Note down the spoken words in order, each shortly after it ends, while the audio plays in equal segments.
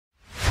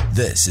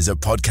This is a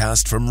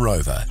podcast from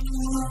Rover.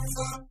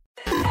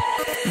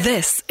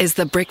 This is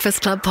the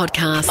Breakfast Club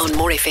podcast on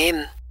More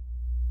FM.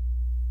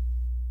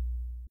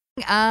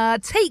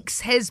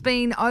 Teeks has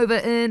been over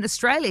in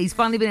Australia. He's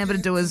finally been able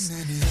to do his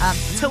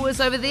tours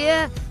over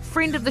there.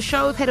 Friend of the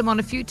show, I've had him on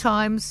a few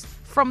times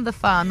from the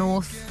far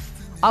north.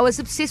 I was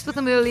obsessed with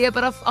him earlier,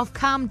 but I've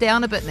calmed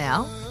down a bit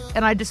now,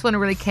 and I just want to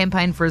really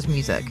campaign for his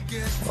music.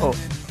 Oh,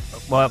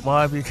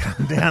 why have you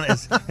calmed down?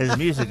 His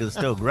music is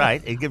still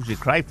great. It gives you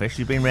crayfish.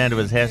 You've been round to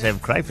his house to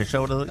have crayfish.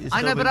 So you're still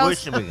I know, but I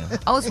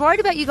was worried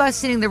about you guys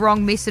sending the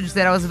wrong message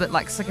that I was a bit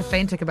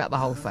sycophantic about the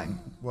whole thing.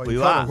 Well,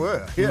 you are.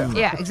 were, yeah.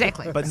 Yeah,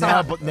 exactly. But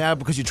So- now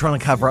because you're trying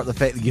to cover up the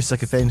fact that you're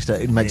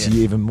sycophantic, it makes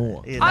you even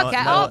more. Okay,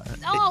 I'll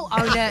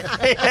own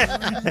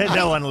it.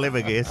 No one will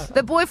ever guess.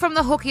 The boy from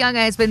the Hokianga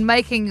has been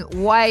making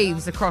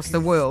waves across the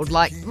world.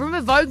 Remember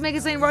Vogue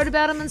magazine wrote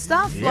about him and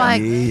stuff?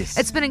 Yes.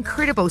 It's been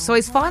incredible. So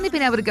he's finally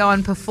been able to go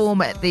and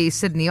perform at the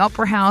Sydney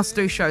Opera House,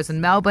 do shows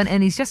in Melbourne,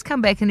 and he's just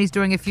come back and he's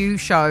doing a few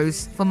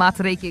shows for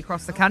Matariki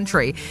across the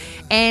country.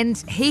 And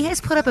he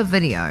has put up a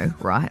video,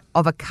 right,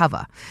 of a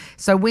cover.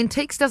 So when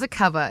Teeks does a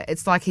cover,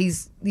 it's like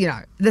he's,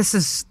 this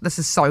is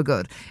so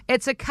good.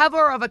 It's a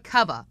cover of a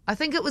cover. I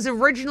think it was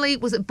originally,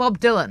 was it Bob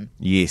Dylan?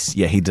 Yes,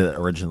 yeah, he did it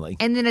originally.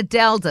 And then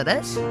Adele did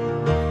it.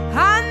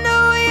 I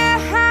know you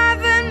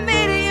haven't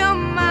made your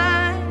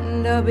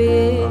mind up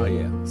yet. Oh,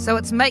 yeah. So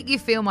it's Make You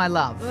Feel My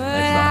Love.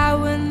 That's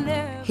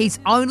right. He's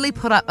only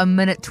put up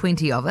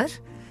 1:20 of it.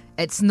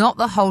 It's not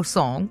the whole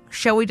song.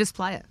 Shall we just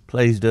play it?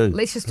 Please do.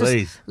 Let's just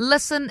Please.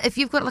 listen. If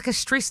you've got a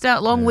stressed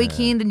out long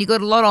weekend and you've got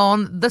a lot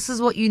on, this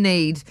is what you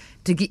need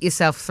to get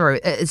yourself through.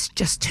 It's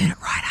just turn it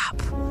right up.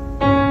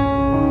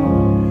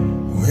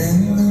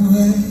 When the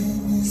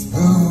rain is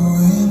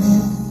blowing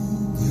in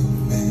your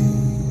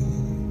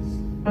face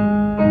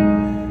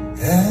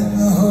and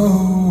the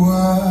whole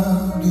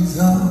world is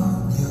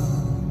on your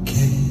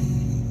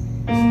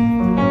case,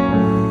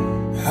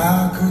 how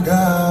could I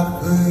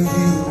offer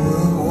you a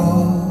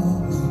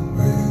warm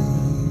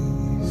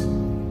embrace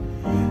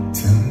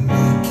to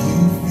make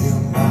you feel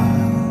my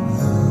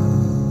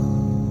love?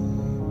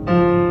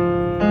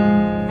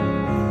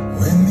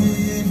 When the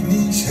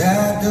evening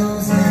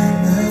shadows and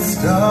the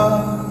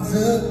stars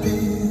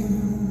appear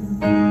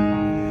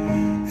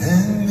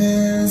and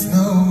there's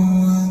no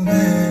one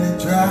there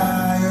to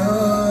dry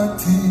your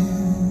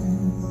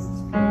tears,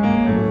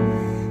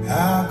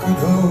 I could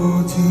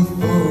hold you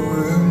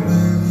for a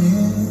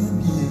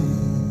million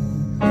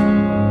years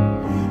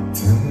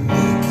to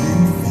make you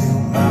feel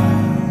my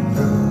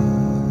love.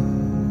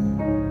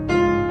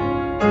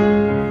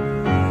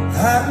 I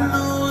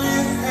know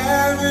you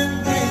haven't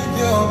made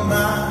your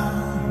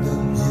mind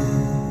up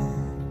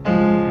yet,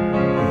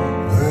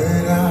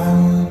 but I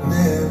would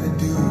never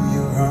do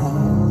you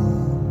wrong.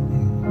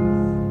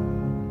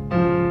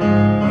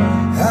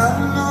 I've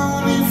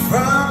known you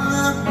from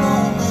the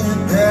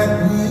moment that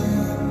we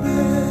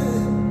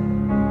met.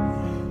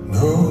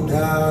 No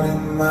doubt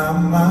in my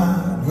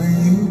mind where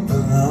you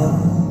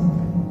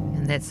belong.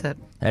 And that's it.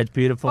 That's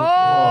beautiful. Oh,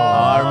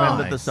 I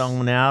remember the nice.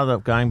 song now,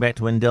 going back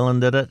to when Dylan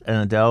did it,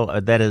 and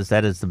Adele, that is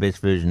the best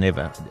version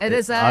ever. It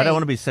is, I eh? don't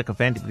want to be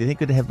sycophantic, but do you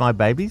think we'd have my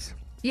babies?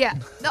 Yeah.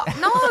 No, I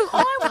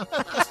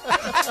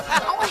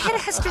had a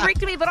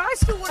hysterectomy, but I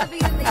still want to be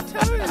in there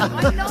too.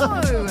 I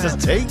know. Just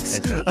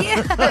Teeks?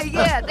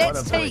 Yeah,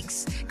 that's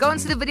Teeks. Go and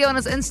see the video on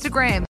his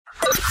Instagram.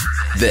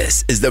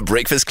 This is the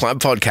Breakfast Club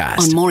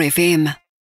podcast. On More FM.